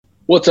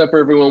What's up,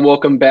 everyone?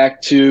 Welcome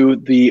back to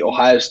the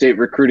Ohio State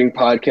Recruiting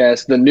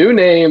Podcast. The new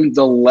name,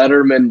 the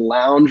Letterman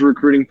Lounge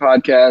Recruiting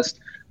Podcast.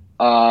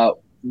 The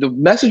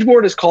message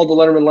board is called the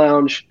Letterman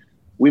Lounge.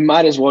 We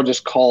might as well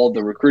just call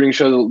the recruiting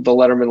show the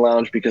Letterman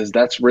Lounge because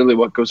that's really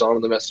what goes on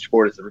the message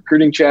board is the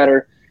recruiting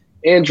chatter.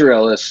 Andrew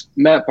Ellis,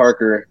 Matt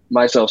Parker,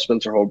 myself,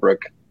 Spencer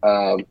Holbrook.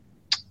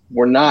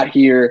 We're not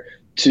here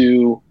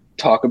to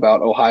talk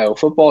about Ohio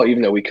football,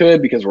 even though we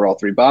could because we're all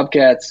three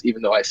Bobcats,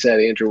 even though I said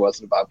Andrew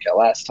wasn't a Bobcat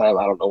last time.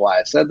 I don't know why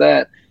I said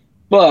that.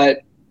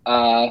 But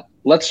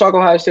let's talk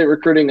Ohio State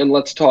recruiting and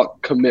let's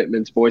talk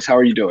commitments. Boys, how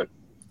are you doing?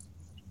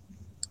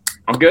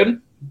 I'm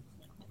good.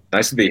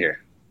 Nice to be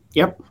here.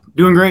 Yep,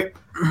 doing great.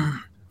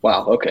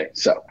 Wow, okay.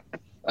 So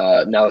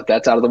now that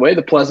that's out of the way,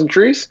 the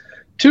pleasantries.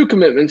 2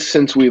 commitments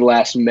since we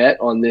last met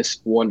on this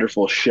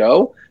wonderful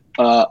show.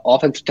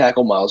 Offensive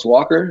tackle Miles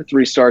Walker,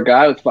 3-star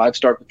guy with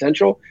 5-star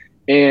potential.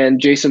 And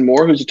Jason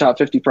Moore, who's a top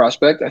 50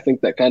 prospect. I think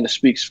that kind of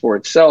speaks for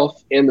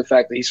itself. And the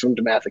fact that he's from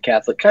DeMatha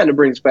Catholic kind of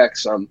brings back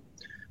some,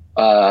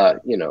 flashbacks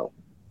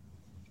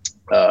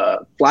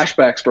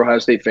for Ohio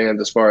State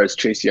fans as far as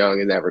Chase Young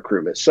and that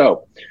recruitment.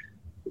 So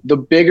the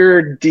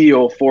bigger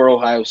deal for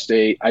Ohio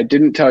State, I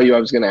didn't tell you I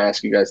was going to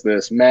ask you guys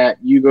this. Matt,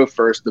 you go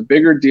first. The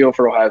bigger deal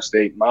for Ohio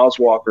State, Miles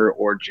Walker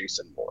or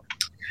Jason Moore?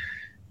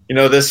 You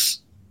know, this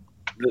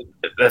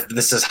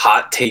is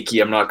hot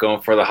takey. I'm not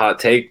going for the hot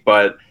take,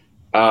 but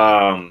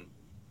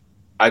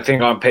I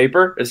think on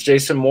paper it's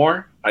Jason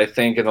Moore. I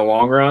think in the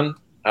long run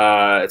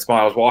it's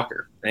Miles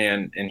Walker,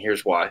 and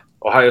here's why.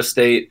 Ohio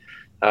State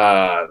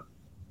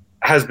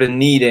has been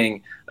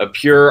needing a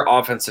pure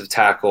offensive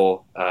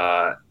tackle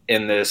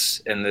in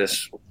this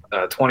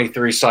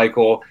 23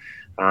 cycle.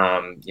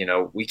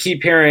 We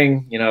keep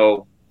hearing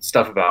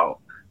stuff about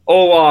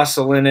Ola,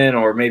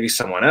 Salinen, or maybe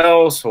someone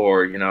else,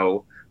 or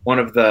one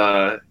of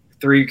the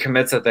 3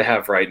 commits that they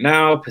have right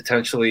now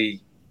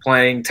potentially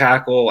playing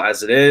tackle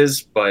as it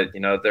is, but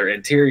they're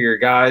interior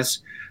guys.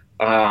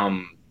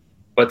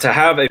 But to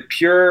have a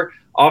pure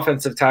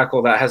offensive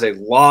tackle that has a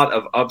lot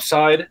of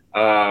upside,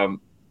 I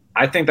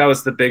think that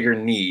was the bigger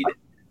need,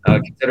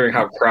 considering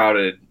how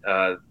crowded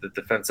the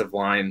defensive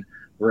line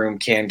room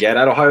can get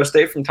at Ohio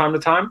State from time to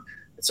time.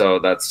 So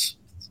that's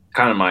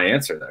kind of my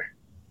answer there.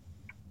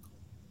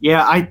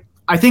 Yeah,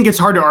 I think it's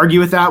hard to argue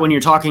with that when you're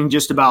talking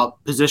just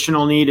about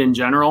positional need in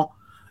general.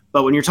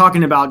 But when you're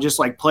talking about just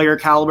like player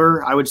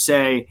caliber, I would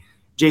say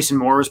Jason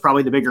Moore is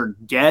probably the bigger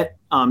get.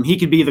 He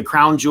could be the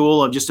crown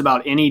jewel of just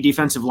about any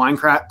defensive line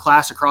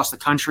class across the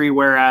country,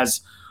 whereas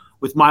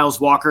with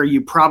Miles Walker,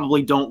 you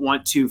probably don't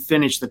want to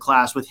finish the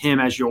class with him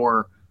as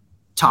your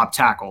top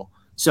tackle.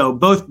 So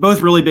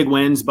both really big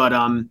wins, but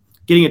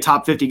getting a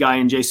top 50 guy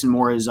in Jason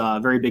Moore is a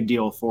very big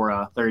deal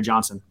for Larry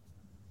Johnson.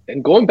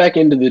 And going back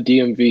into the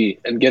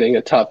DMV and getting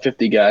a top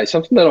 50 guy,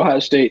 something that Ohio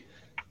State,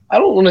 I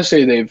don't want to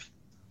say they've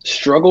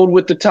struggled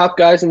with the top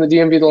guys in the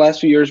DMV the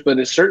last few years, but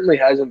it certainly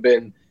hasn't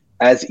been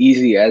as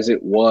easy as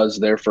it was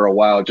there for a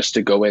while just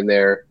to go in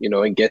there,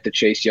 and get the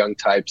Chase Young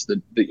types,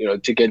 to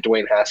get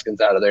Dwayne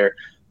Haskins out of there.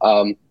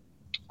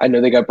 I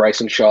know they got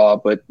Bryson Shaw,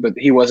 but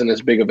he wasn't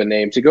as big of a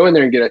name. To go in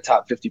there and get a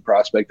top 50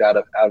 prospect out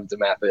of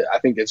DeMatha, I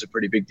think it's a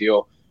pretty big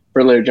deal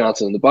for Larry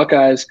Johnson and the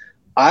Buckeyes.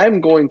 I'm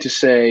going to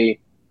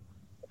say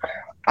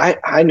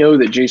I know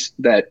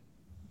that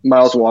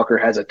Miles Walker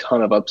has a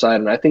ton of upside,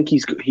 and I think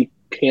he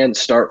can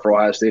start for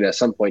Ohio State at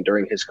some point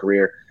during his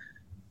career.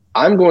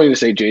 I'm going to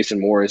say Jason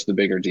Moore is the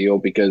bigger deal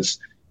because,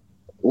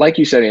 like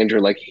you said, Andrew,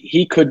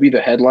 he could be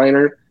the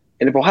headliner.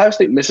 And if Ohio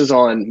State misses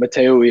on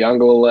Mateo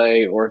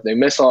Uiagalelei, or if they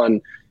miss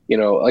on,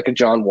 like a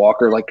John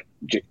Walker,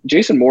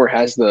 Jason Moore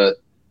has the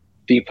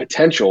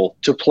potential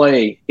to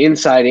play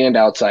inside and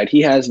outside.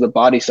 He has the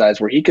body size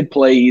where he could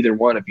play either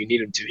one if you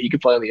need him to. He could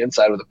play on the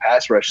inside with a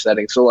pass rush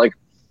setting. So,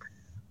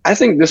 I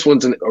think this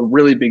one's a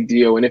really big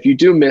deal. And if you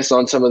do miss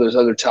on some of those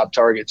other top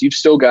targets, you've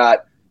still got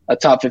a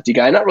top 50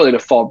 guy, not really to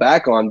fall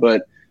back on,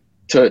 but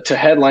to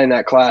headline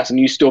that class, and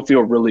you still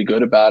feel really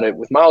good about it.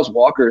 With Miles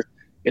Walker,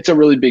 it's a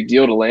really big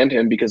deal to land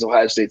him because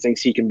Ohio State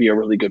thinks he can be a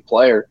really good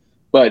player.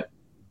 But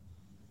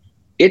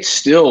it's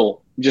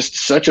still just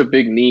such a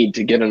big need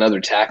to get another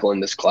tackle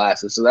in this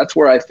class. And so that's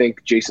where I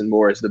think Jason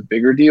Moore is the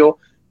bigger deal.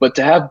 But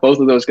to have both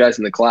of those guys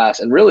in the class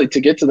and really to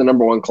get to the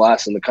number 1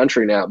 class in the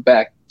country now,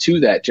 back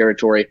to that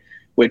territory,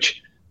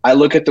 which I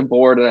look at the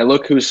board and I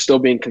look who's still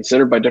being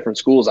considered by different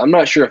schools. I'm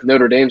not sure if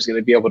Notre Dame's going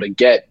to be able to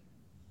get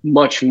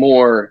much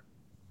more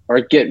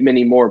or get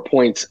many more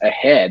points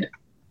ahead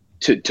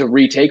to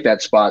retake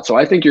that spot. So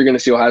I think you're going to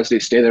see Ohio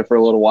State stay there for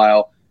a little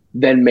while.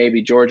 Then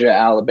maybe Georgia,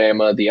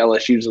 Alabama, the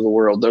LSUs of the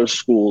world, those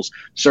schools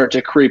start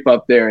to creep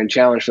up there and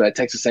challenge for that.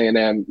 Texas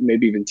A&M,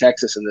 maybe even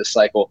Texas in this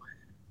cycle.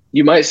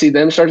 You might see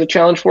them start to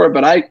challenge for it,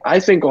 but I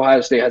think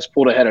Ohio State has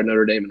pulled ahead of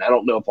Notre Dame, and I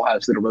don't know if Ohio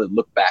State will really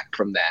look back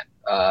from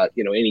that,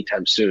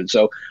 anytime soon.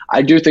 So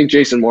I do think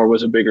Jason Moore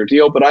was a bigger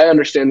deal, but I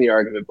understand the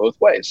argument both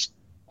ways.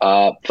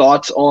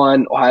 Thoughts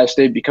on Ohio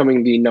State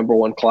becoming the number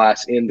 1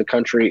 class in the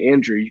country?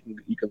 Andrew, you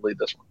can lead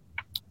this one.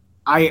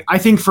 I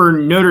think for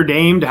Notre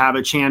Dame to have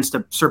a chance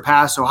to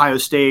surpass Ohio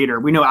State, or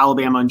we know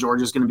Alabama and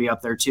Georgia is going to be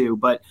up there too,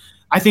 but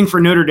I think for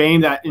Notre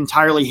Dame, that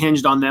entirely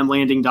hinged on them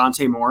landing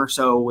Dante Moore.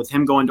 So with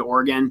him going to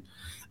Oregon,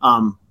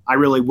 I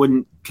really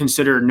wouldn't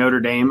consider Notre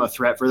Dame a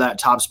threat for that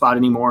top spot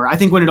anymore. I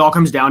think when it all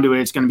comes down to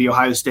it, it's going to be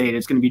Ohio State,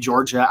 it's going to be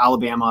Georgia,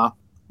 Alabama,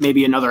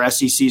 maybe another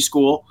SEC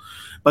school.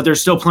 But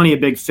there's still plenty of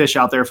big fish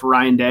out there for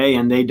Ryan Day,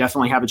 and they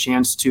definitely have a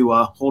chance to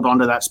hold on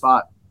to that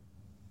spot.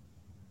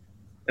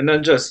 And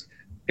then just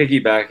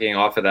piggybacking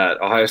off of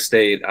that, Ohio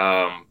State,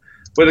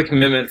 with a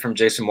commitment from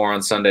Jason Moore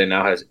on Sunday,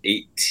 now has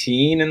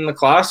 18 in the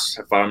class,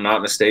 if I'm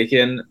not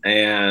mistaken,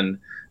 and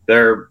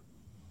they're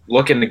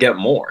looking to get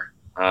more.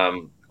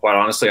 Quite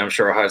honestly, I'm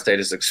sure Ohio State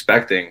is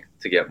expecting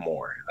to get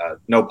more.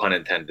 No pun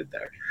intended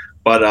there.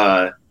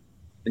 But,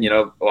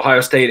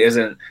 Ohio State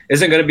isn't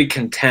going to be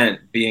content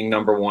being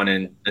number one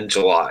in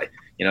July.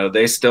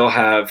 They still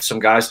have some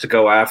guys to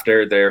go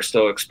after. They're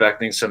still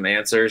expecting some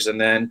answers.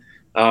 And then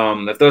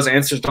if those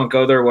answers don't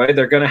go their way,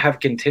 they're going to have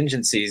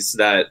contingencies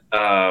that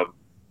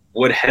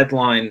would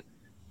headline,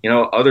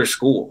 other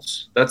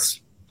schools. That's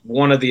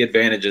one of the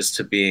advantages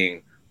to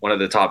being one of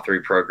the top 3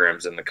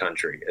 programs in the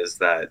country is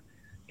that,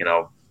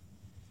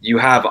 you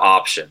have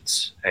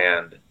options,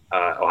 and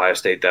Ohio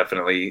State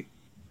definitely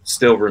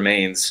still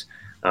remains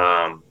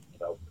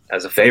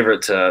as a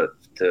favorite to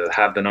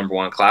have the number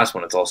 1 class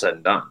when it's all said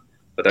and done.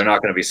 But they're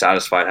not going to be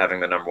satisfied having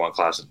the number 1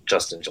 class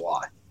just in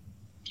July.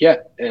 Yeah,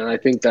 and I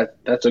think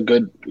that's a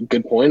good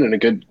point and a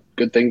good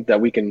thing that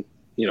we can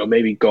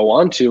maybe go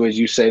on to, as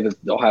you say, that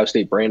the Ohio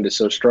State brand is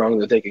so strong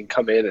that they can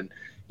come in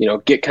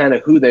and get kind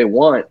of who they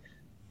want.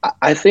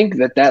 I think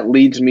that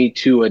leads me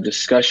to a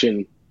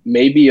discussion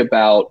maybe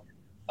about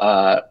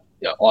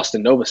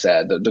Austin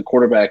Novosad, the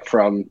quarterback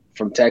from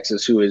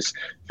Texas, who is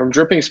from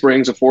Dripping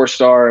Springs, a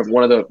 4-star,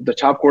 one of the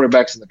top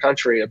quarterbacks in the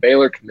country, a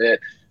Baylor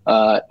commit,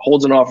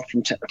 holds an offer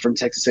from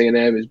Texas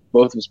A&M.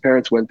 Both of his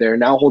parents went there.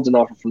 Now holds an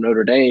offer from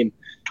Notre Dame.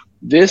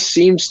 This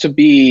seems to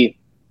be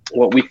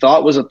what we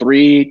thought was a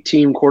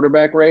 3-team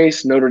quarterback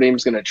race. Notre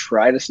Dame's going to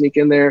try to sneak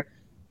in there.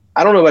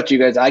 I don't know about you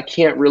guys. I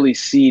can't really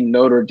see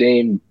Notre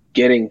Dame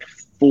getting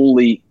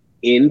fully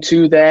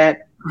into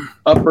that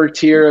upper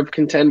tier of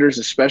contenders,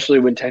 especially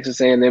when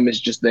Texas A&M is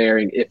just there.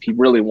 And if he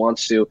really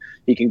wants to,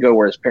 he can go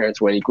where his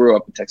parents went. He grew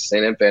up a Texas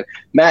A&M fan.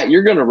 Matt,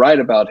 you're going to write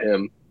about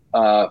him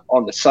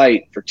on the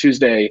site for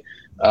Tuesday,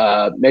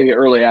 maybe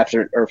early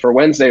after, or for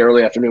Wednesday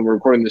early afternoon. We're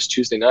recording this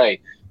Tuesday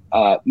night.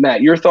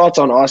 Matt, your thoughts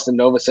on Austin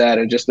Novosad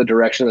and just the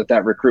direction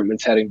that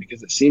recruitment's heading,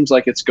 because it seems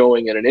like it's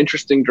going in an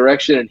interesting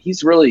direction, and he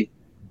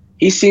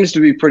seems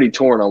to be pretty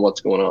torn on what's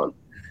going on.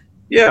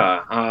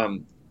 Yeah.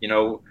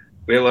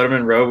 We had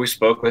Letterman Row. We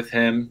spoke with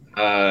him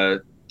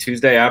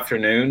Tuesday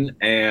afternoon,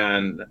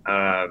 and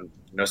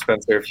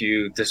Spencer, if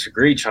you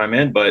disagree, chime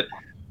in. But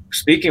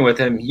speaking with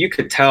him, you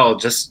could tell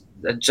just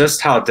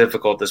how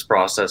difficult this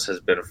process has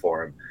been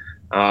for him.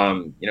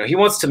 He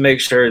wants to make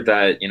sure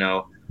that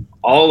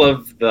all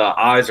of the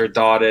I's are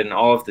dotted and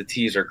all of the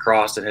T's are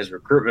crossed in his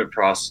recruitment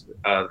process,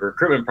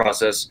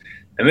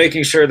 and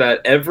making sure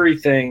that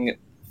everything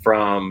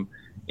from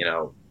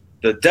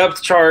the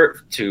depth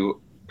chart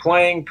to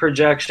playing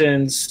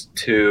projections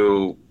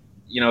to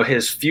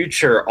his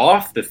future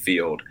off the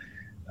field.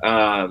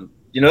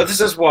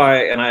 This is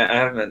why, and I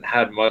haven't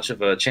had much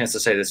of a chance to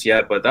say this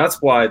yet, but that's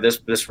why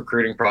this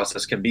recruiting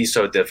process can be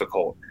so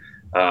difficult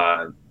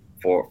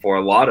for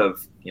a lot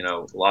of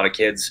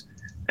kids,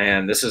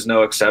 and this is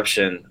no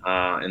exception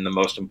in the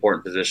most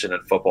important position in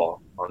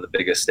football on the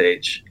biggest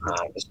stage,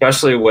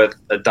 especially with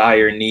a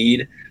dire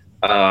need.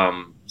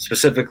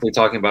 Specifically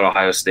talking about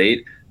Ohio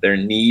State, their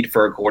need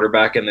for a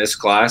quarterback in this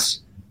class.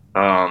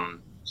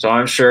 So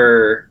I'm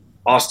sure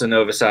Austin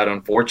Novosad,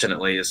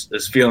 unfortunately,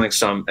 is feeling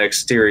some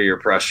exterior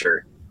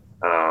pressure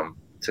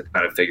to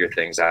kind of figure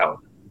things out.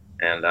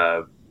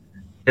 And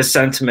his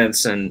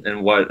sentiments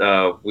and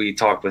what we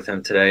talked with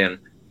him today and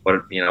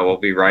what we'll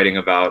be writing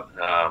about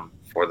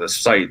for the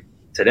site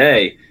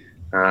today,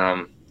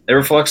 it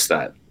reflects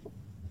that.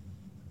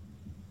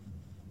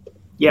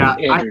 Yeah,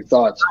 Andrew,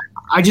 thoughts?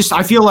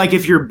 I feel like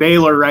if you're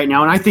Baylor right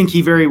now, and I think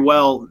he very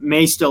well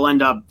may still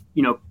end up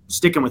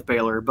sticking with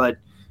Baylor, but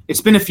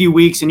it's been a few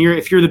weeks, and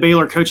if you're the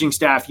Baylor coaching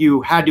staff,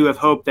 you had to have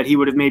hoped that he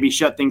would have maybe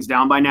shut things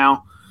down by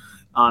now.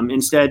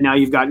 Instead, now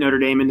you've got Notre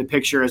Dame in the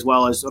picture, as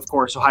well as, of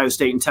course, Ohio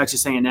State and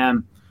Texas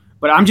A&M.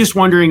 But I'm just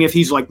wondering if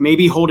he's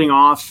maybe holding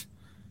off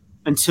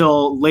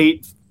until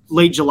late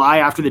July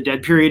after the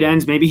dead period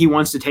ends. Maybe he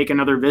wants to take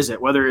another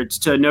visit, whether it's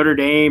to Notre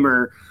Dame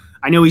or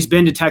I know he's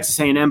been to Texas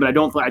A&M, but I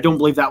don't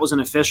believe that was an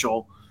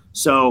official.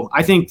 So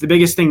I think the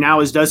biggest thing now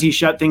is, does he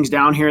shut things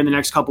down here in the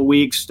next couple of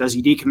weeks? Does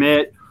he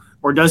decommit?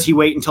 Or does he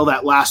wait until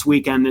that last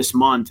weekend this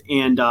month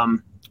and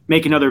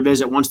make another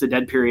visit once the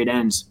dead period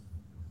ends?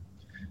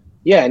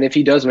 Yeah, and if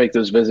he does make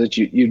those visits,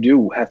 you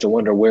do have to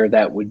wonder where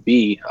that would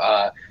be.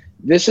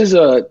 This is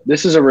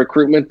a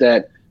recruitment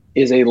that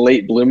is a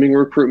late blooming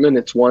recruitment.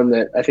 It's one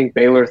that I think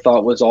Baylor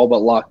thought was all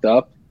but locked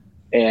up,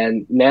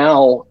 and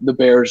now the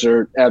Bears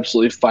are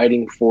absolutely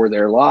fighting for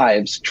their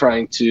lives,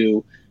 trying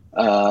to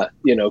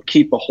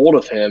keep a hold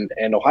of him.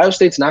 And Ohio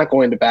State's not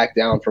going to back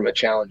down from a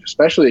challenge,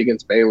 especially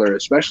against Baylor,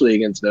 especially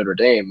against Notre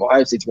Dame.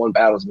 Ohio State's won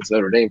battles against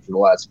Notre Dame for the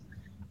last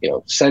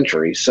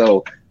centuries.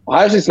 So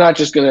Ohio State's not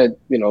just going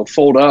to,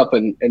 fold up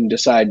and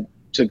decide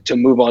to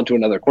move on to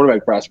another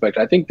quarterback prospect.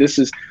 I think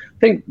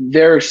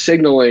they're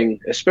signaling,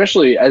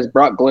 especially as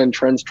Brock Glenn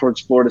trends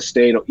towards Florida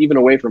State, even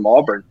away from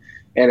Auburn.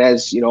 And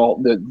as,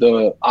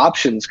 the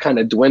options kind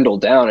of dwindle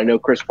down. I know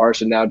Chris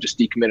Parson now just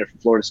decommitted from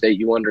Florida State.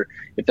 You wonder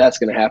if that's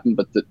going to happen,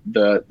 but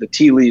the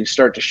tea leaves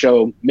start to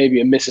show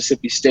maybe a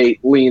Mississippi State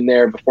lean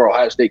there before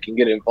Ohio State can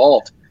get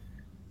involved.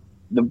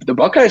 The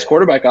Buckeyes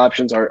quarterback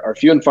options are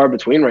few and far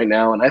between right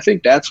now, and I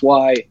think that's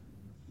why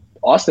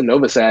Austin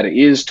Novosad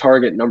is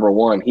target number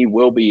one. He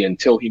will be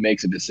until he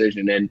makes a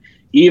decision. And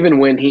even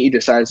when he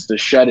decides to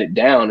shut it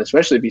down,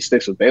 especially if he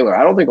sticks with Baylor,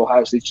 I don't think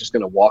Ohio State's just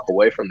going to walk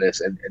away from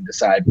this and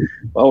decide,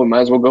 well, we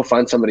might as well go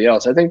find somebody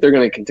else. I think they're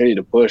going to continue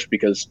to push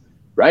because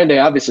Ryan Day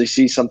obviously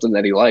sees something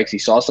that he likes. He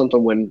saw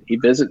something when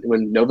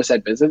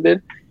Novosad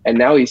visited, and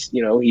now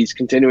he's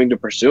continuing to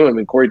pursue him.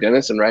 And Corey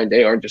Dennis and Ryan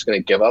Day aren't just going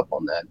to give up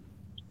on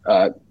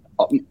that.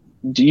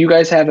 Do you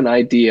guys have an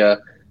idea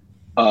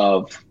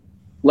of,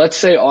 let's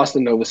say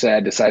Austin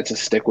Novosad decides to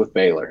stick with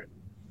Baylor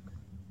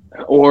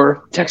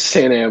or Texas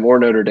A&M or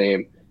Notre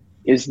Dame?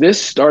 Is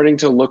this starting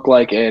to look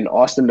like an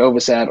Austin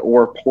Novosad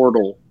or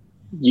portal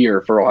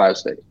year for Ohio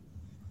State?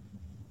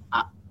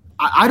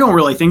 I don't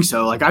really think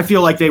so. I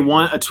feel like they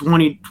want a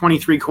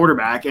 2023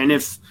 quarterback. And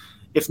if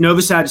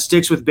Novosad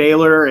sticks with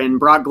Baylor and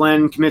Brock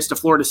Glenn commits to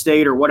Florida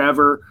State or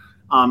whatever,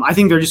 I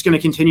think they're just going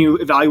to continue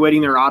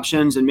evaluating their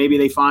options, and maybe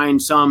they find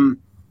some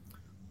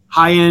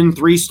high-end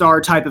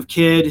 3-star type of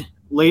kid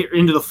later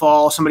into the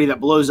fall, somebody that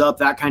blows up,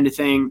 that kind of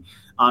thing.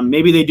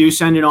 Maybe they do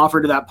send an offer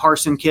to that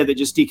Parson kid that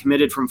just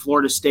decommitted from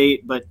Florida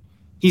State, but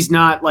he's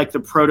not like the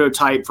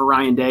prototype for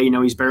Ryan Day.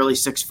 He's barely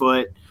 6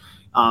 foot.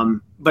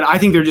 But I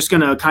think they're just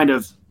going to kind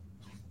of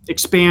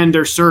expand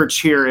their search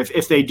here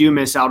if they do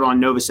miss out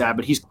on Novosad,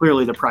 but he's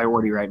clearly the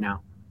priority right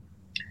now.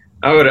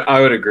 I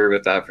would agree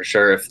with that for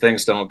sure. If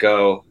things don't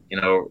go,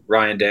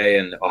 Ryan Day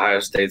and Ohio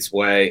State's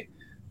way,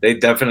 they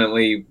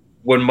definitely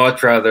would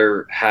much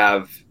rather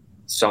have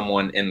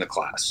someone in the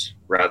class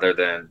rather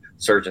than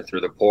searching through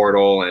the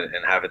portal and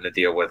having to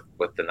deal with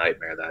the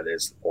nightmare that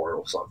is the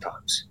portal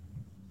sometimes.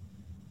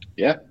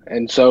 Yeah,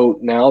 and so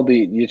now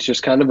it's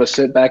just kind of a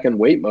sit back and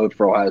wait mode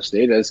for Ohio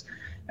State as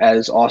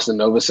Austin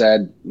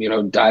Novosad,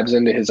 dives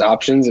into his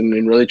options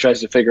and really tries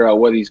to figure out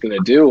what he's going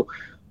to do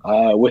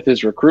with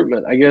his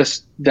recruitment. I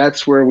guess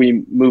that's where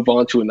we move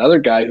on to another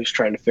guy who's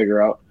trying to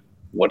figure out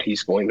what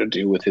he's going to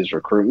do with his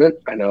recruitment.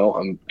 I know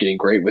I'm getting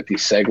great with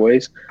these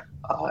segues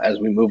as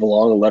we move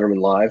along in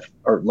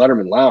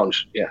Letterman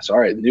Lounge. Yeah,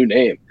 sorry, the new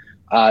name.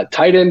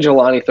 Tight end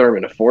Jelani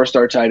Thurman, a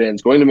 4-star tight end,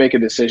 is going to make a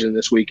decision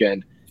this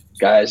weekend.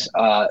 Guys,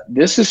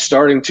 this is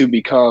starting to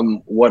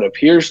become what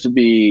appears to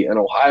be an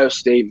Ohio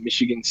State,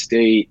 Michigan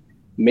State,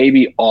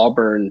 maybe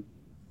Auburn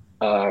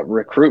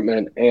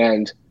recruitment.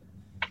 And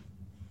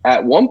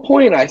at one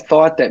point, I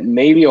thought that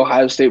maybe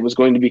Ohio State was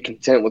going to be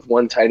content with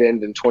one tight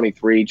end in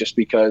 23 just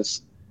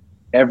because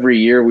every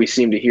year we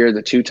seem to hear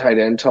the 2 tight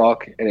end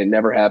talk and it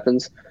never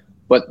happens.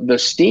 But the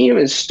steam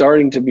is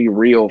starting to be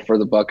real for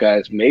the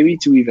Buckeyes, maybe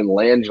to even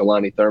land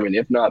Jelani Thurman,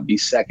 if not be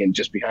second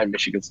just behind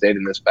Michigan State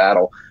in this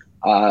battle.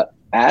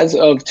 As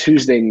of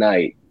Tuesday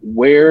night,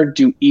 where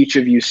do each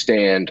of you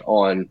stand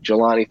on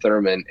Jelani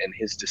Thurman and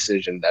his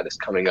decision that is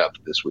coming up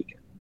this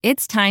weekend?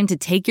 It's time to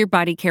take your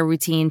body care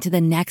routine to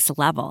the next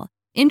level.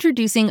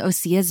 Introducing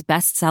Osea's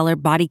bestseller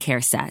body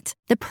care set,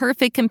 the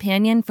perfect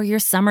companion for your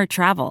summer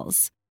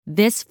travels.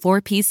 This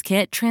 4-piece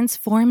kit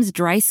transforms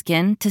dry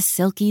skin to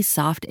silky,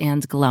 soft,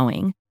 and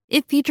glowing.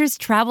 It features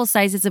travel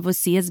sizes of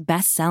Osea's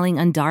best-selling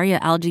Undaria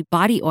algae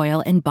body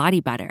oil and body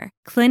butter,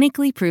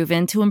 clinically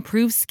proven to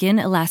improve skin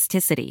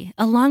elasticity,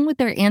 along with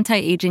their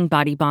anti-aging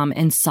body balm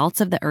and salts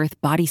of the earth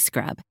body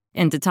scrub.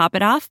 And to top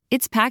it off,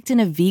 it's packed in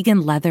a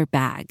vegan leather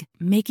bag,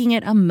 making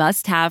it a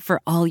must-have for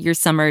all your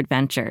summer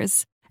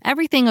adventures.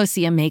 Everything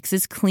Osea makes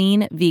is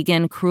clean,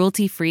 vegan,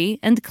 cruelty-free,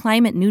 and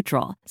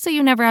climate-neutral, so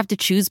you never have to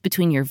choose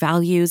between your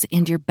values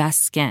and your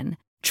best skin.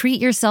 Treat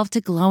yourself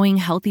to glowing,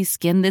 healthy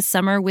skin this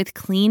summer with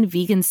clean,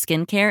 vegan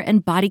skincare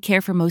and body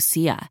care from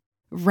Osea.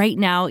 Right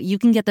now, you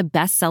can get the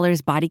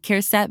bestsellers body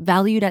care set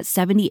valued at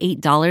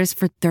 $78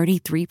 for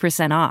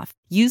 33% off.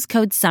 Use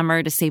code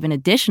SUMMER to save an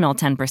additional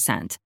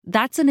 10%.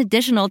 That's an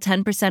additional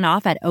 10%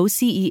 off at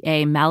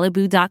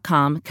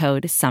OCEAMalibu.com,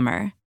 code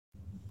SUMMER.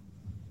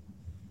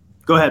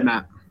 Go ahead,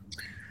 Matt.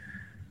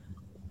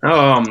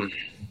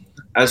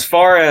 As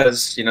far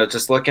as,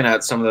 just looking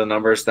at some of the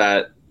numbers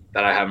that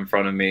I have in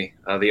front of me,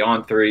 the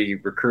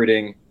On3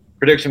 recruiting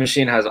prediction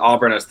machine has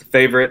Auburn as the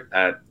favorite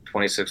at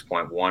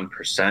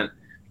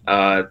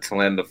 26.1% to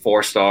land the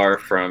 4-star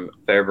from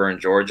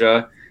Fairburn,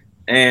 Georgia.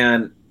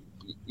 And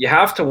you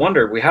have to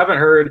wonder, we haven't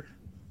heard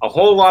a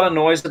whole lot of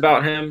noise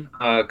about him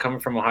coming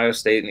from Ohio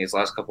State in these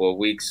last couple of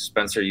weeks.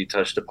 Spencer, you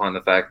touched upon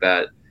the fact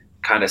that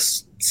kind of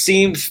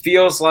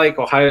feels like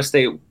Ohio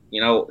State,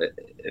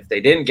 if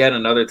they didn't get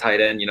another tight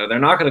end, they're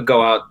not going to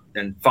go out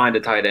and find a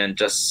tight end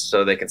just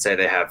so they can say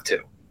they have 2.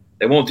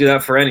 They won't do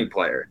that for any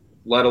player,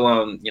 let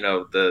alone,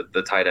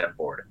 the tight end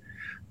board.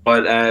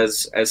 But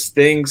as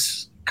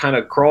things kind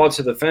of crawl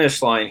to the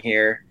finish line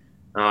here.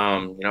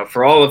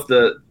 For all of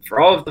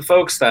the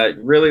folks that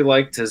really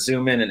like to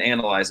zoom in and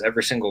analyze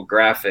every single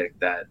graphic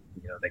that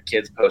the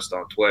kids post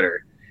on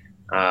Twitter,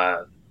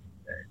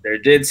 there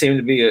did seem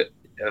to be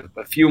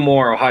a few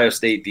more Ohio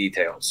State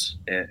details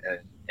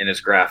in his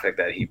graphic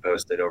that he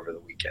posted over the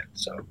weekend.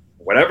 So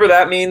whatever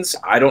that means,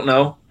 I don't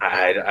know.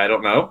 I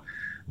don't know.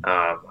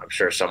 I'm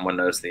sure someone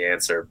knows the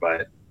answer,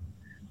 but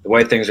the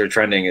way things are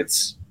trending,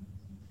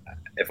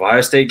 if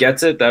Ohio State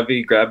gets it, that'd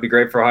be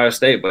great for Ohio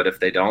State. But if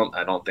they don't,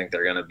 I don't think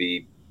they're going to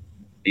be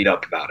beat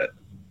up about it.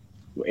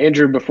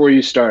 Andrew, before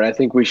you start, I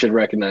think we should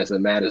recognize that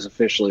Matt is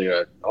officially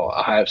a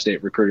Ohio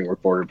State recruiting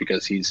reporter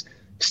because he's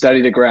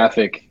studied a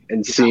graphic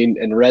and seen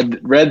and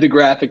read the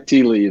graphic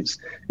tea leaves.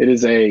 It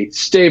is a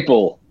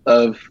staple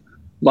of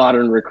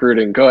modern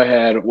recruiting. Go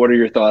ahead. What are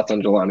your thoughts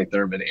on Jelani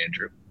Thurman,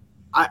 Andrew?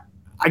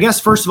 I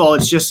guess, first of all,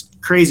 it's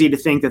just crazy to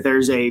think that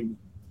there's a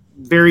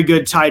very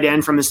good tight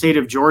end from the state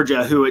of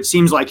Georgia who it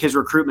seems like his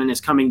recruitment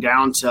is coming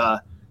down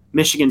to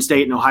Michigan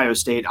State and Ohio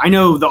State. I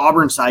know the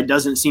Auburn side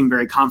doesn't seem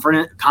very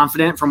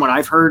confident from what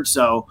I've heard,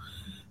 so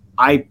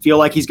I feel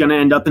like he's going to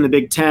end up in the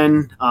Big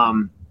Ten.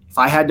 If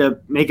I had to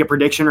make a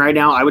prediction right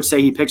now, I would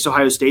say he picks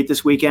Ohio State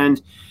this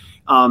weekend.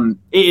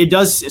 It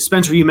does,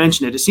 Spencer, you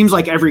mentioned it. It seems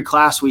like every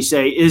class we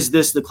say, is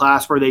this the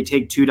class where they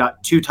take two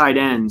tight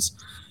ends?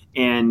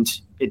 And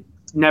it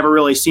never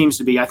really seems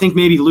to be. I think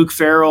maybe Luke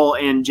Farrell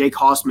and Jake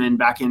Hossman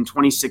back in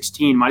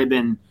 2016 might have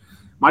been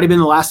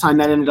the last time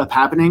that ended up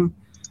happening.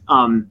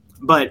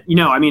 But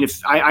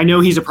if I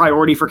know he's a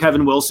priority for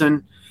Kevin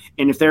Wilson,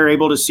 and if they're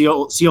able to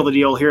seal the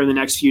deal here in the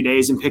next few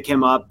days and pick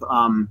him up,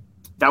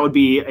 that would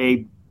be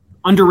a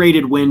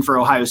underrated win for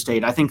Ohio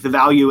State. I think the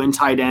value in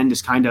tight end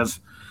is kind of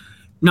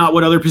not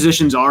what other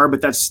positions are,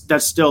 but that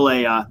still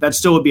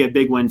would be a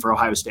big win for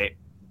Ohio State.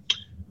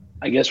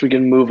 I guess we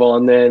can move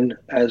on then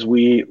as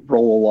we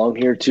roll along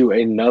here to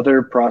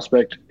another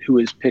prospect who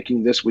is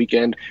picking this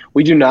weekend.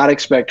 We do not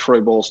expect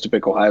Troy Bowles to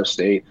pick Ohio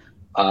State.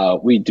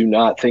 We do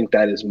not think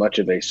that is much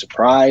of a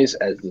surprise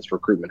as this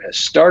recruitment has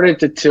started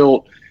to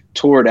tilt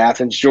toward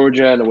Athens,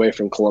 Georgia, and away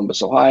from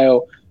Columbus,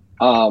 Ohio.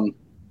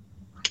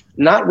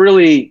 Not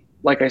really,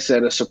 like I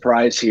said, a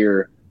surprise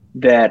here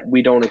that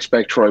we don't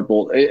expect Troy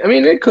Bowles. I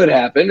mean, it could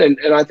happen,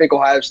 and I think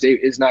Ohio State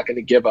is not going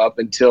to give up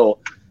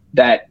until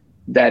that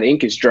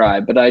ink is dry.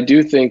 But I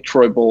do think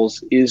Troy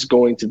Bowles is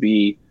going to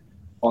be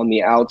on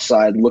the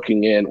outside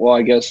looking in. Well,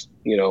 I guess,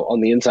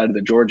 on the inside of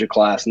the Georgia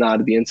class,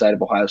 not at the inside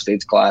of Ohio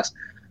State's class.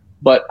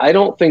 But I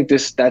don't think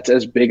that's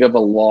as big of a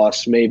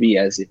loss maybe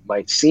as it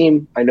might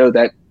seem. I know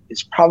that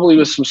it's probably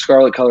with some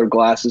scarlet-colored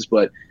glasses,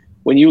 but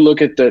when you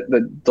look at the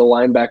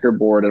linebacker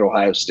board at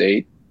Ohio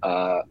State,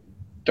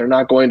 they're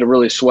not going to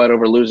really sweat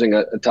over losing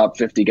a top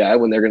 50 guy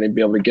when they're going to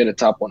be able to get a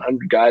top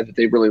 100 guy that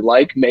they really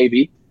like,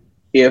 maybe,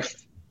 if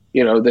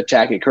the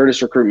Tackett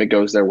Curtis recruitment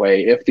goes their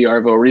way, if the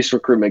Arvo Reese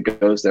recruitment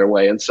goes their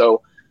way. And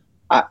so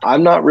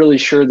I'm not really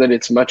sure that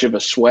it's much of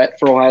a sweat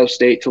for Ohio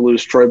State to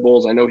lose Troy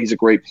Bowles. I know he's a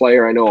great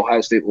player. I know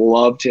Ohio State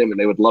loved him and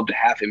they would love to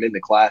have him in the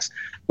class.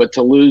 But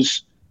to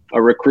lose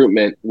a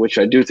recruitment, which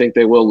I do think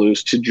they will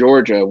lose, to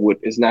Georgia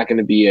is not going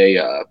to be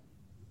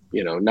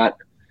I'm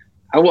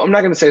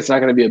not going to say it's not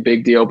going to be a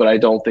big deal, but I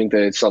don't think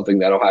that it's something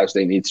that Ohio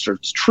State needs to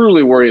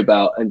truly worry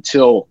about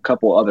until a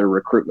couple other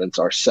recruitments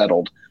are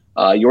settled.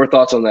 Your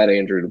thoughts on that,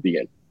 Andrew, to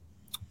begin?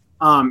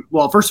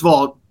 Well, first of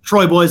all,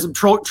 Troy Bowles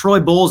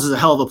is a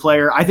hell of a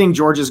player. I think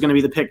Georgia is going to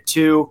be the pick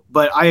too,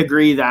 but I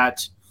agree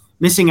that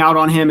missing out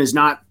on him is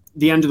not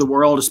the end of the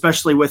world,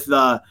 especially with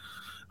the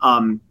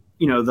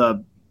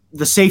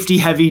safety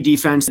heavy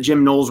defense that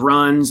Jim Knowles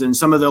runs and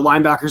some of the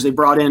linebackers they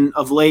brought in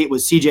of late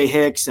with CJ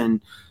Hicks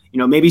and,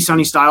 maybe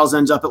Sonny Styles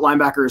ends up at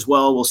linebacker as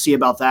well. We'll see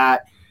about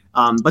that.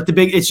 But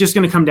it's just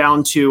going to come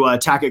down to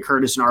Tackett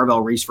Curtis and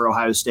Arvell Reese for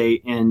Ohio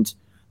State. And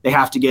they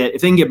have to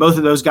if they can get both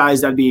of those guys,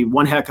 that'd be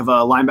one heck of a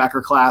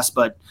linebacker class,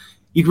 but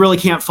you really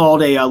can't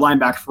fault a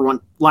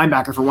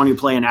linebacker for one who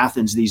play in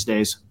Athens these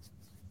days.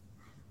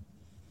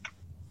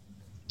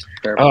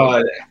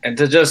 And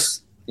to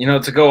just,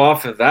 to go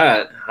off of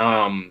that,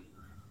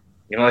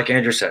 like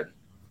Andrew said,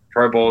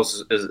 Troy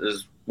Bowles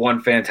is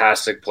one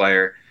fantastic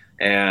player.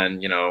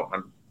 And,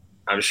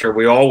 I'm sure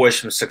we all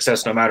wish him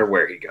success no matter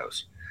where he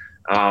goes.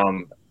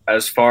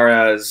 As far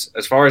as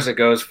it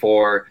goes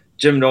for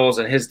Jim Knowles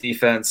and his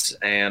defense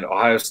and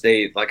Ohio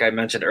State, like I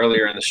mentioned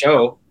earlier in the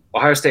show,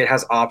 Ohio State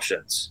has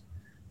options.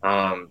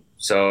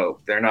 So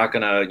they're not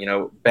going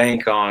to,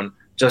 bank on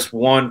just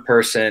one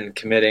person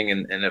committing.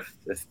 And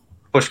if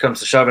push comes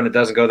to shove and it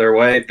doesn't go their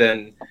way,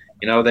 then,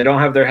 they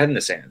don't have their head in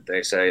the sand.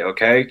 They say,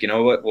 okay, you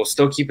know what, we'll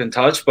still keep in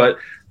touch, but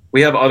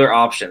we have other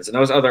options. And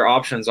those other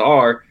options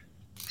are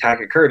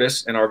Tackett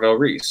Curtis and Arvell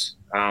Reese.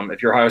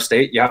 If you're Ohio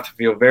State, you have to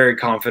feel very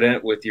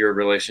confident with your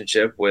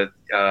relationship with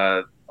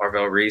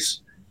Arvell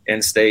Reese,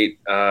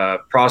 in-state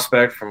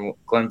prospect from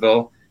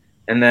Glenville.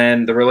 And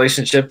then the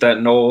relationship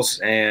that Knowles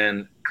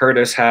and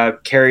Curtis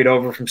have carried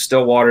over from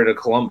Stillwater to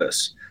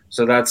Columbus.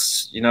 So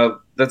that's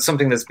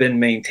something that's been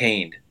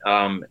maintained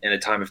in a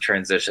time of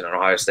transition, and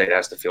Ohio State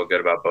has to feel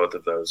good about both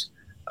of those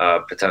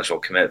potential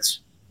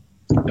commits.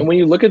 And when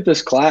you look at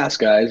this class,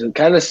 guys, it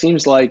kind of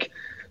seems like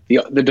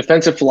the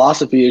defensive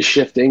philosophy is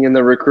shifting and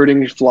the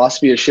recruiting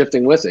philosophy is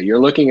shifting with it. You're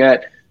looking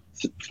at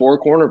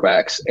 4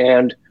 cornerbacks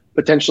and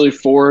potentially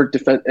 4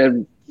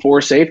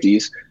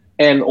 safeties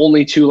and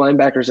only 2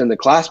 linebackers in the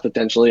class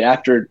potentially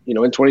after, in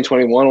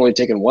 2021 only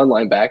taking 1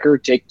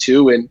 linebacker, take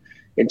 2 in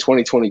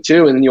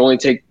 2022, and then you only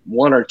take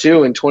 1 or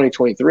 2 in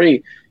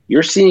 2023.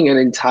 You're seeing an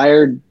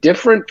entire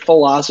different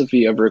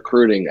philosophy of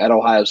recruiting at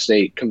Ohio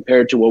State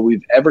compared to what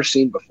we've ever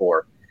seen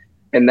before.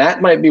 And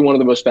that might be one of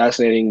the most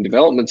fascinating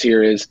developments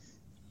here is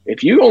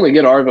if you only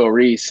get Arvell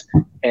Reese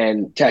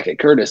and Tackett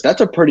Curtis,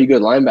 that's a pretty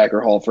good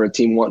linebacker haul for a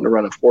team wanting to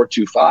run a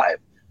 4-2-5.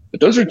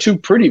 But those are 2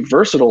 pretty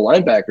versatile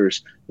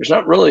linebackers. There's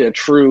not really a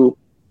true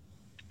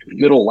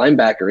middle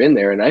linebacker in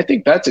there. And I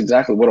think that's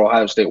exactly what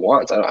Ohio State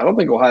wants. I don't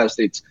think Ohio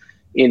State's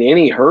in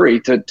any hurry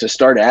to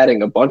start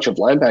adding a bunch of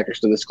linebackers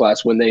to this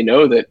class when they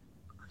know that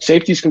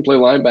safeties can play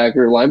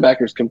linebacker,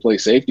 linebackers can play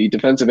safety,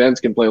 defensive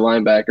ends can play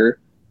linebacker.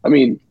 I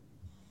mean,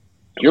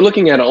 you're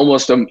looking at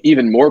almost an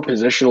even more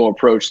positional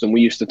approach than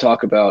we used to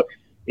talk about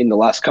in the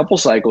last couple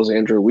cycles,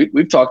 Andrew.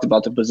 We've talked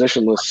about the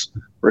positionless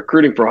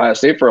recruiting for Ohio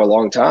State for a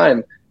long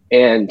time,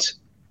 and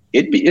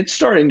it's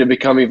starting to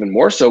become even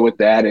more so with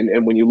that.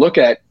 And when you look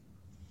at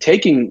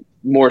taking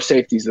more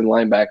safeties than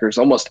linebackers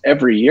almost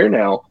every year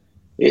now,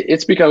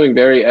 it's becoming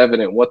very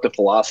evident what the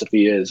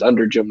philosophy is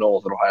under Jim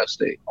Knowles at Ohio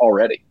State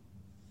already.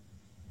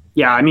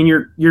 Yeah, I mean,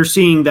 you're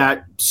seeing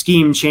that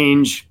scheme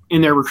change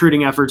in their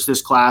recruiting efforts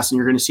this class, and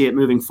you're going to see it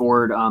moving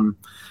forward.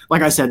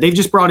 Like I said, they've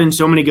just brought in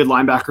so many good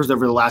linebackers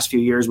over the last few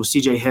years with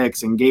C.J.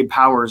 Hicks and Gabe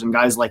Powers and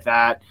guys like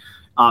that.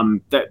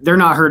 That they're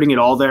not hurting at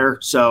all there,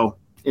 so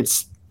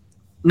it's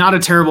not a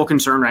terrible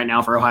concern right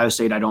now for Ohio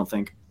State, I don't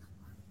think.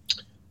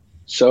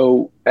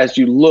 So as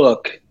you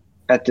look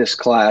at this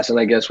class, and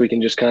I guess we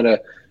can just kind of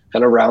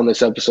round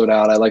this episode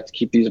out. I like to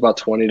keep these about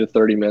 20 to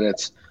 30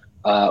 minutes.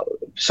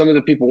 Some of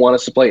the people want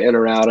us to play in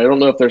or out. I don't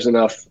know if there's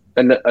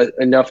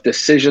enough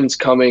decisions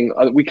coming.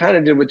 We kind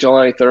of did with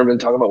Jelani Thurman,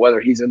 talking about whether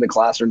he's in the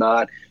class or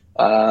not.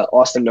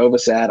 Austin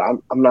Novosad,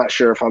 I'm not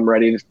sure if I'm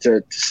ready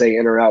to say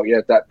in or out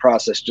yet. That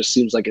process just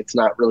seems like it's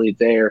not really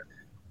there,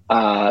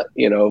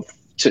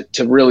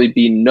 to really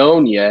be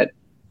known yet.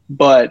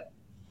 But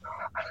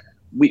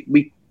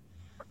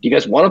you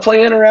guys want to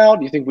play in or out?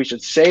 Do you think we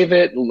should save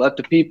it and let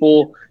the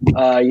people,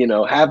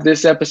 have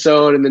this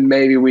episode and then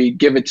maybe we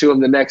give it to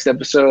them the next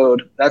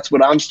episode? That's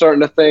what I'm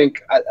starting to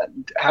think.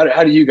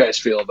 How do you guys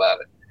feel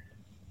about it?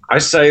 I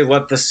say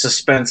let the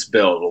suspense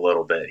build a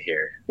little bit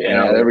here.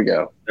 Yeah, there we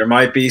go. There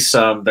might be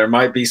some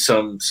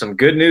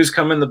good news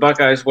coming the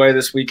Buckeyes' way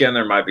this weekend.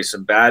 There might be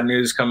some bad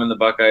news coming the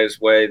Buckeyes'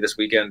 way this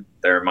weekend.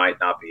 There might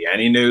not be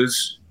any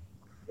news.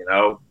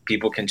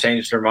 People can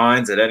change their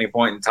minds at any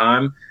point in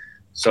time.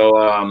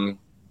 So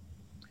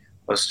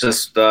let's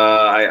just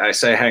I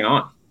say hang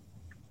on.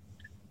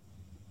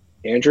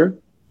 Andrew?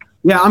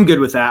 Yeah, I'm good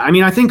with that. I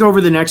mean, I think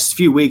over the next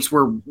few weeks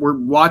we're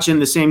watching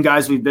the same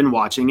guys we've been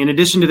watching. In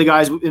addition to the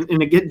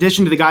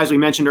guys we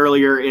mentioned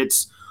earlier,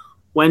 it's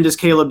when does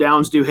Caleb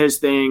Downs do his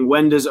thing?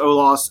 When does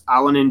Olas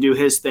Alanen do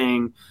his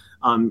thing?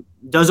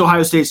 Does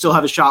Ohio State still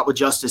have a shot with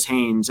Justice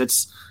Haynes?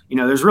 It's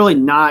there's really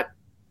not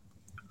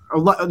a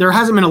lot, there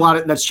hasn't been a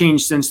lot that's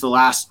changed since the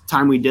last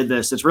time we did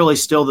this. It's really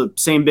still the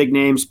same big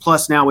names.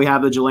 Plus now we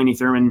have the Jelani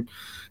Thurman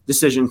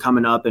decision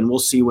coming up, and we'll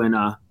see when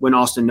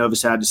Austin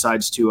Novosad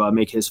decides to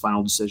make his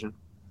final decision.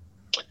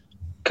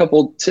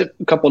 Couple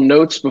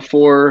notes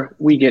before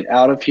we get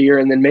out of here,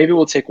 and then maybe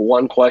we'll take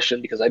one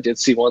question because I did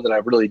see one that I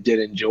really did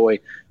enjoy,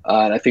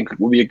 and I think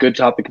will be a good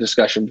topic of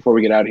discussion before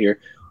we get out of here.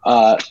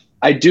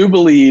 I do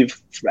believe,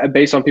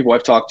 based on people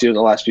I've talked to in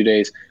the last few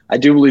days, I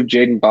do believe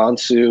Jaden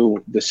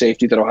Bonsu, the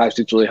safety that Ohio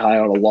State's really high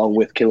on, along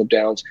with Caleb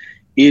Downs,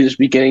 is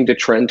beginning to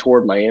trend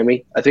toward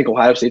Miami. I think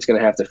Ohio State's going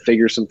to have to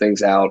figure some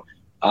things out.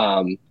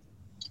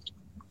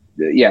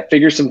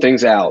 Figure some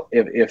things out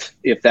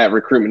if that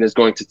recruitment is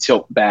going to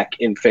tilt back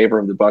in favor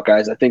of the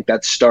Buckeyes. I think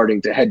that's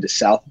starting to head to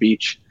South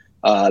Beach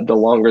the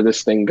longer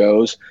this thing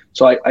goes.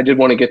 So I did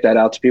want to get that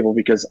out to people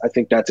because I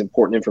think that's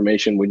important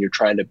information when you're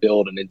trying to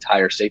build an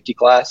entire safety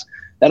class.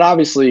 That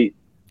obviously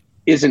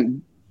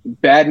isn't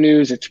bad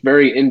news. It's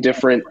very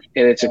indifferent,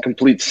 and it's a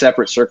complete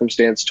separate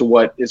circumstance to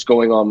what is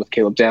going on with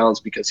Caleb Downs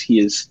because he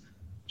is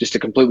just a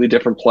completely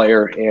different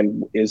player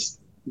and is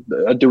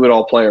a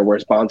do-it-all player,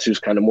 whereas Bonsu's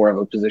kind of more of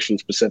a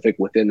position-specific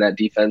within that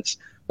defense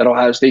that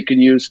Ohio State could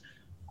use.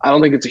 I don't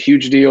think it's a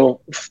huge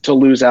deal to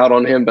lose out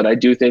on him, but I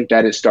do think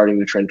that is starting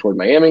to trend toward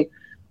Miami.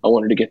 I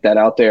wanted to get that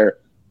out there.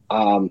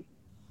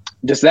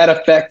 Does that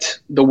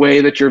affect the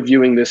way that you're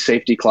viewing this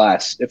safety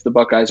class if the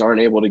Buckeyes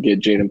aren't able to get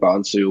Jaden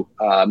Bonsu?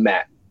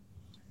 Matt?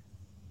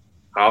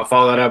 I'll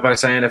follow that up by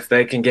saying if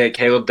they can get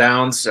Caleb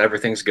Downs,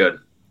 everything's good.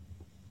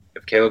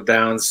 If Caleb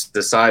Downs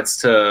decides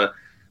to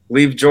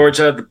leave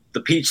Georgia,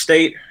 the Peach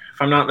State,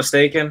 if I'm not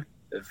mistaken,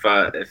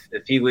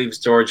 if he leaves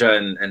Georgia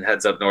and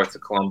heads up north to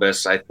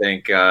Columbus, I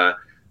think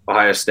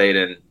Ohio State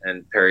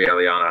and Perry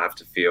Eliano have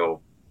to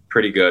feel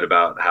pretty good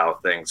about how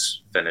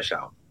things finish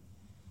out.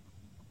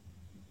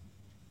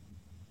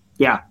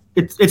 Yeah,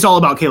 it's all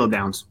about Caleb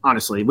Downs.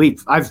 Honestly,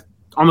 I've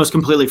almost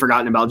completely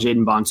forgotten about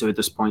Jaden Bonsu at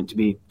this point, to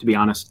be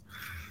honest.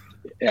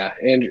 Yeah,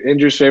 and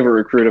Andrew's favorite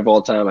recruit of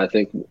all time, I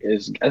think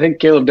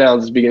Caleb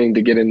Downs is beginning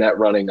to get in that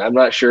running. I'm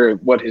not sure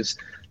what his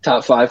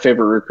top 5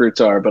 favorite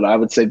recruits are, but I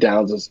would say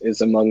Downs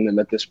is among them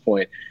at this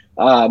point.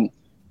 I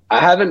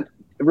haven't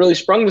really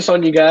sprung this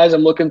on you guys.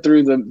 I'm looking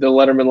through the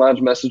Letterman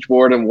Lounge message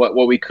board and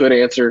what we could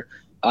answer,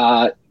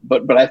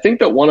 but I think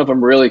that one of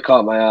them really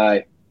caught my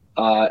eye.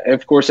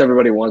 Of course,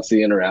 everybody wants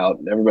the in or out,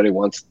 and everybody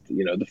wants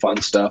the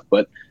fun stuff,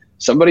 but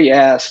somebody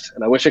asked,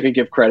 and I wish I could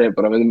give credit,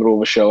 but I'm in the middle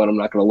of a show and I'm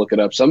not going to look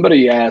it up.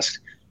 Somebody asked,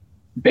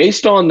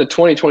 based on the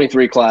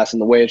 2023 class and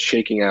the way it's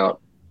shaking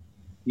out,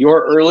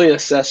 your early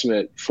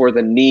assessment for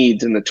the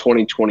needs in the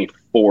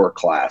 2024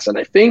 class. And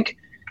I think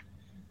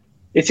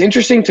it's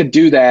interesting to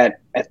do that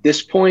at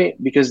this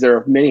point because there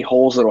are many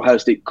holes that Ohio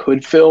State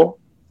could fill.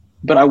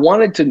 But I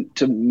wanted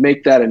to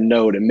make that a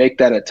note and make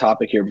that a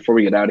topic here before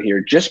we get out of here,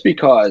 just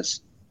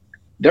because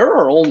there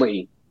are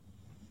only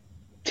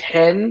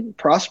 10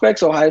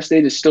 prospects Ohio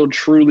State is still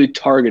truly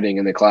targeting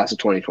in the class of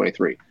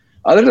 2023.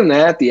 Other than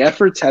that, the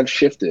efforts have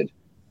shifted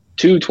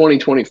to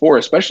 2024,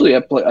 especially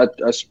at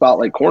a spot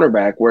like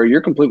cornerback where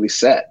you're completely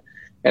set,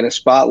 and a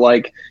spot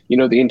like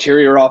the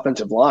interior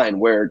offensive line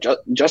where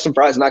Justin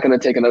Fry is not going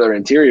to take another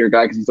interior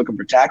guy because he's looking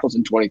for tackles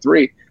in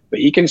 23, but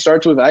he can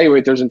start to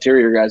evaluate those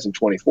interior guys in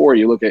 24.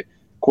 You look at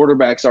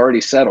quarterbacks already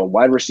settled,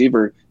 wide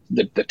receiver,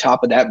 the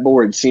top of that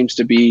board seems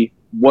to be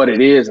what it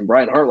is, and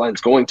Brian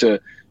Hartline's going to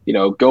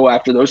go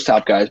after those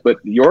top guys. But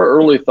your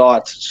early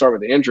thoughts, start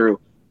with Andrew.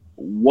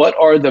 What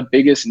are the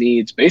biggest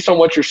needs based on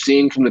what you're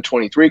seeing from the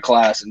 23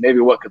 class and maybe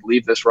what could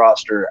leave this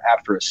roster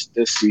after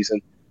this season?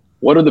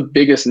 What are the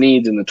biggest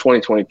needs in the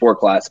 2024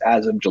 class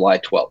as of July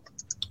 12th?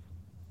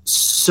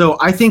 So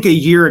I think a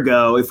year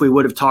ago, if we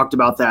would have talked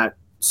about that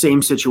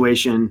same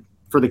situation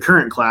for the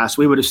current class,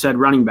 we would have said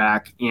running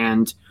back.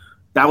 And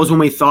that was when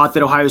we thought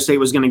that Ohio State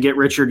was going to get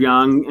Richard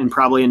Young and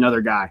probably another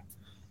guy.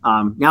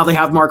 Now they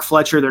have Mark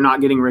Fletcher. They're not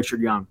getting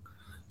Richard Young.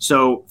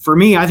 So for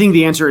me, I think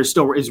the answer is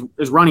still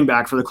is running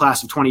back for the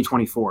class of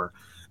 2024.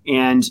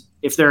 And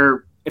if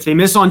they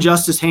miss on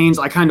Justice Haynes,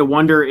 I kind of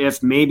wonder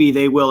if maybe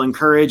they will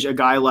encourage a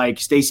guy like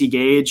Stacey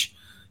Gage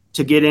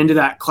to get into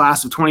that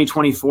class of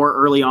 2024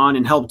 early on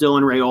and help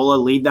Dylan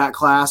Raiola lead that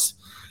class.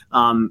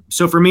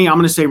 So for me, I'm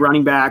going to say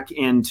running back,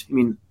 and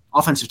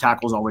offensive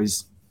tackle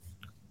is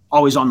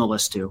always on the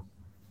list too.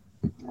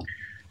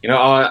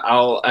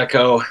 I'll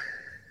echo.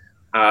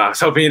 I was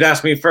hoping you'd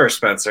ask me first,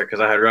 Spencer,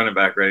 because I had running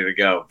back ready to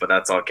go, but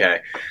that's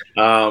okay.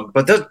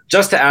 But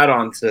just to add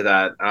on to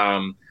that,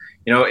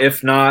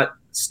 if not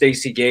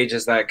Stacey Gage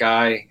is that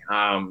guy,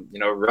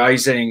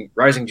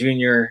 rising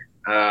junior,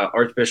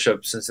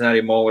 Archbishop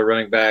Cincinnati Moeller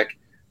running back,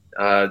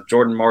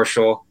 Jordan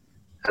Marshall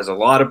has a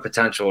lot of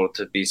potential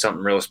to be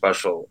something real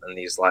special in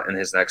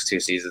his next 2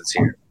 seasons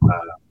here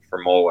for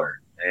Moeller.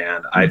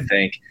 And I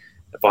think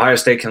if Ohio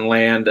State can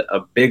land a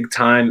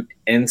big-time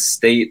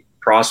in-state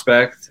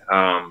prospect,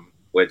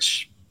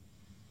 which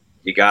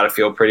you got to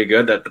feel pretty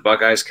good that the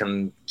Buckeyes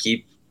can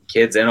keep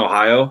kids in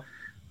Ohio.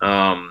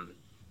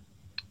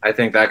 I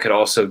think that could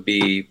also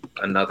be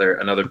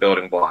another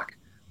building block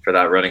for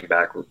that running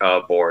back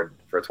board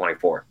for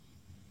 24.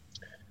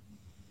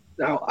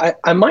 Now,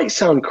 I might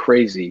sound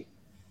crazy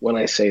when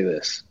I say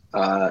this,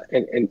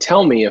 and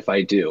tell me if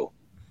I do,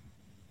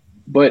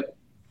 but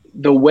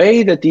the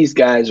way that these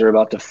guys are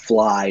about to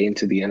fly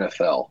into the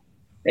NFL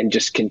and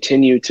just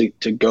continue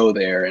to go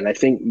there, and I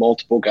think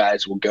multiple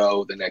guys will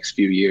go the next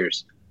few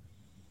years.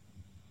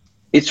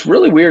 It's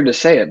really weird to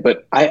say it,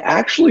 but I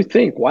actually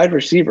think wide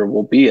receiver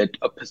will be a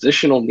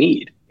positional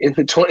need in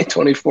the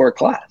 2024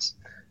 class,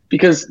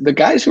 because the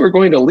guys who are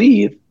going to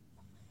leave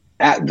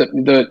at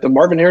the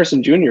Marvin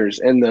Harrison Jr.'s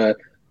and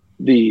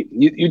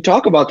you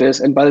talk about this,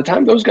 and by the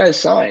time those guys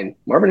sign,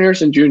 Marvin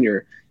Harrison Jr.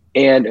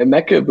 and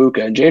Emeka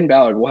Ibuka and Jane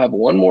Ballard will have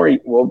one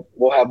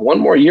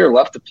more year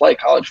left to play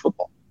college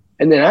football.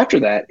 And then after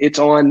that, it's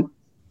on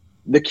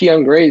the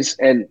Keon Grays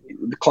and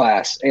the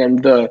class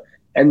and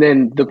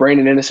then the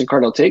Brandon Innocent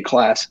Cardinal Tate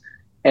class.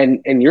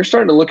 And you're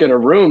starting to look at a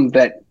room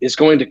that is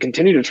going to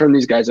continue to turn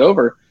these guys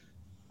over.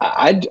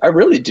 I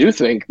really do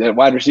think that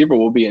wide receiver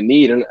will be a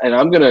need. And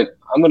I'm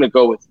gonna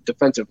go with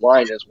defensive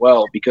line as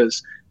well,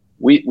 because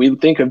we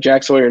think of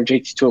Jack Sawyer and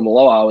JT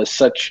Tuimoloau as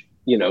such,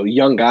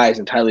 young guys,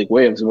 and Tyleik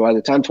Williams. And by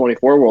the time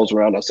 24 rolls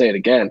around, I'll say it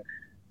again,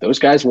 those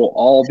guys will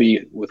all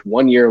be with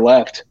 1 year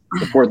left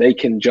before they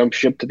can jump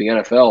ship to the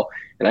NFL.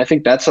 And I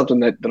think that's something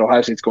that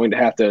Ohio State's going to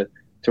have to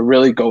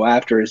really go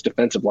after as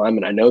defensive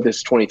linemen. I know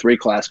this 23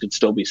 class could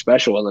still be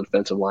special on the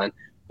defensive line,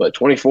 but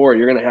 24,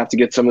 you're going to have to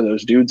get some of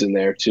those dudes in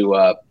there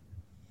to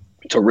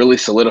really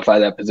solidify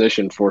that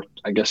position for,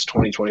 I guess,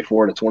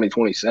 2024 to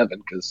 2027,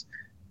 because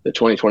the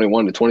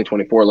 2021 to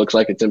 2024 looks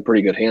like it's in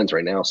pretty good hands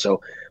right now.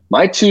 So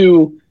my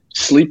 2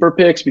 sleeper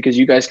picks, because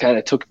you guys kind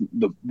of took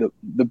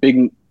the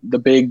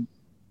big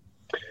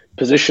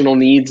positional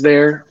needs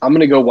there, I'm going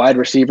to go wide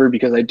receiver,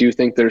 because I do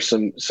think there's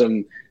some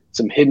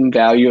hidden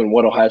value in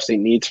what Ohio State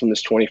needs from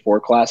this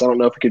 24 class. I don't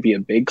know if it could be a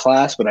big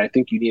class, but I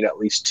think you need at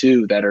least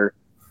 2 that are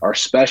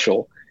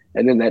special.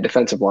 and then that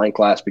defensive line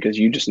class, because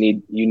you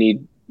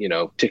need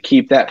to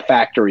keep that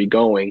factory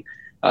going,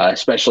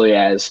 especially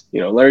as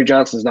Larry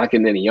Johnson's not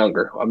getting any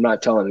younger. I'm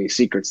not telling any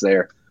secrets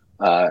there.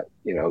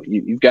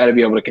 You've got to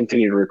be able to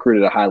continue to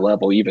recruit at a high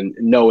level, even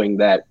knowing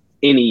that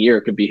any year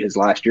could be his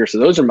last year. So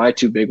those are my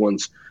two big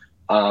ones.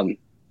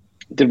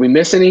 Did we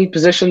miss any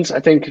positions? I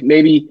think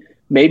maybe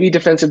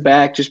defensive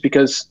back, just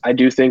because I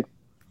do think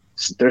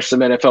there's some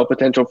NFL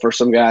potential for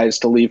some guys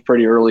to leave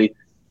pretty early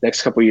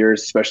next couple of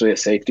years, especially at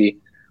safety.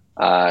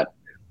 And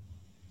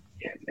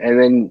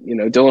then,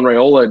 Dylan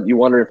Raiola, you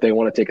wonder if they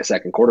want to take a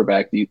second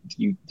quarterback. Do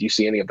you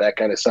see any of that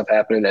kind of stuff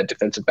happening at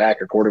defensive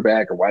back or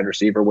quarterback or wide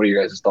receiver? What are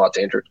your guys' thoughts,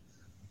 Andrew?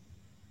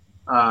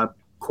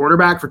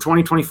 Quarterback for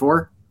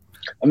 2024?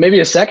 Maybe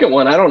a second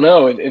one. I don't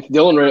know. If you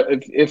don't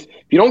get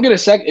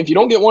if you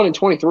don't get one in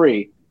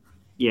 23,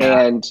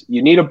 and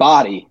you need a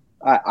body,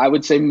 I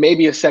would say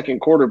maybe a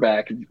second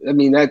quarterback. I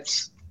mean,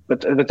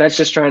 but that's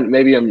just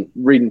maybe I'm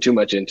reading too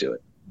much into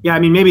it. Yeah, I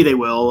mean, maybe they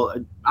will.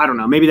 I don't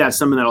know. Maybe that's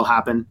something that'll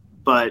happen.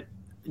 But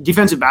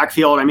defensive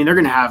backfield, I mean, they're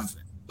going to have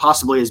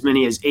possibly as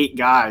many as 8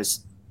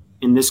 guys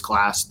in this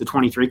class, the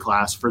 23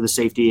 class, for the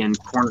safety and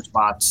corner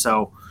spots.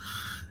 So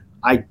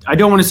I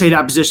don't want to say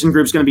that position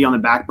group's going to be on the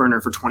back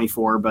burner for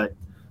 24, but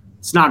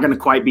it's not going to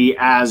quite be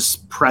as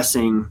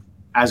pressing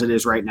as it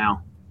is right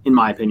now, in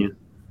my opinion.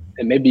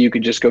 And maybe you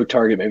could just go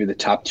target maybe the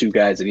top 2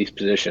 guys at each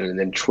position, and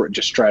then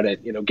just try to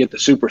get the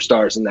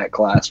superstars in that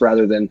class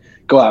rather than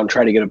go out and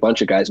try to get a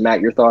bunch of guys. Matt,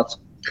 your thoughts?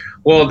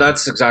 Well,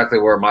 that's exactly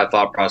where my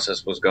thought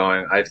process was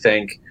going. I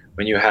think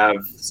when you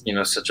have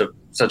such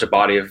a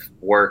body of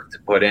work to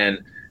put in,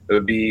 it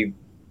would be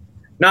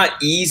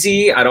not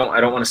easy. I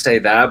don't want to say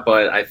that,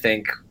 but I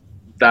think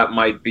that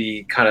might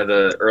be kind of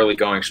the early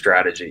going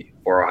strategy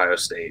for Ohio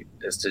State,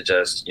 is to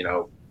just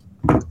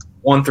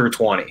 1 through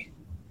 20.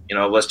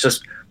 Let's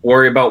just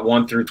worry about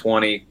 1 through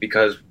 20,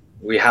 because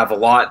we have a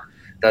lot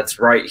that's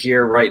right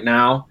here, right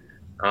now.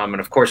 And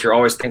of course, you're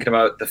always thinking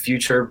about the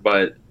future,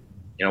 but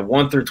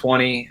 1 through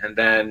 20, and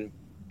then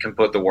can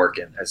put the work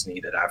in as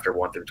needed after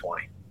 1 through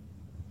 20.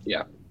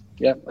 Yeah.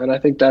 And I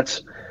think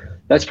that's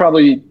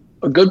probably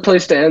a good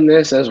place to end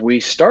this as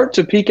we start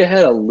to peek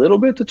ahead a little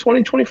bit to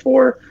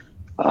 2024.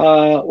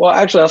 Well,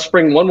 actually, I'll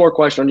spring one more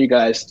question on you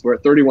guys. We're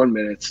at 31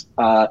 minutes.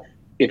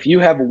 If you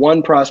have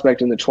one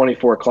prospect in the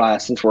 24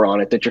 class, since we're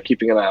on it, that you're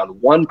keeping an eye on,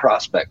 one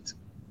prospect,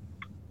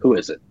 who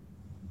is it?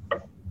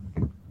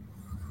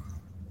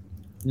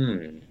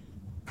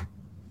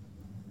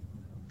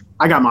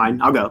 I got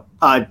mine. I'll go.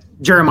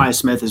 Jeremiah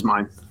Smith is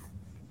mine.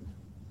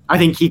 I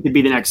think he could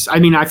be the next. I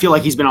mean, I feel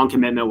like he's been on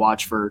commitment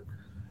watch for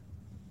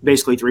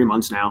basically 3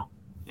 months now,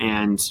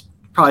 and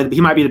probably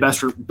he might be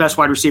the best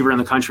wide receiver in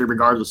the country,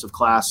 regardless of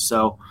class.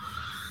 So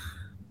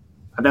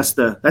that's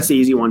the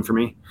easy one for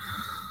me.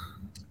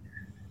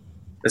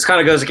 This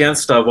kind of goes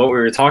against what we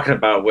were talking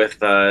about with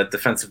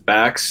defensive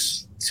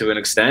backs to an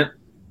extent,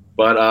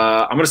 but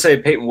I'm going to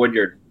say Peyton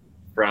Woodyard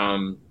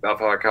from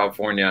Bellflower,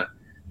 California.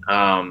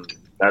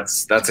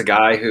 That's a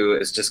guy who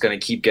is just going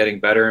to keep getting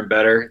better and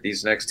better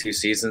these next 2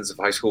 seasons of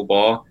high school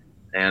ball,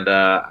 and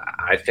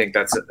I think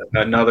that's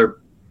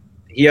another.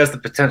 He has the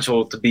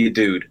potential to be a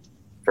dude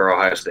for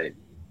Ohio State.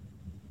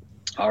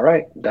 All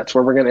right, that's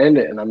where we're going to end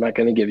it, and I'm not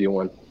going to give you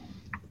one.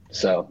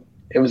 So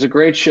it was a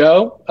great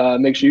show.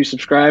 Make sure you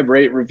subscribe,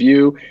 rate,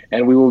 review,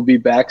 and we will be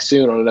back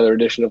soon on another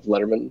edition of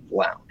Letterman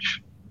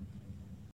Lounge.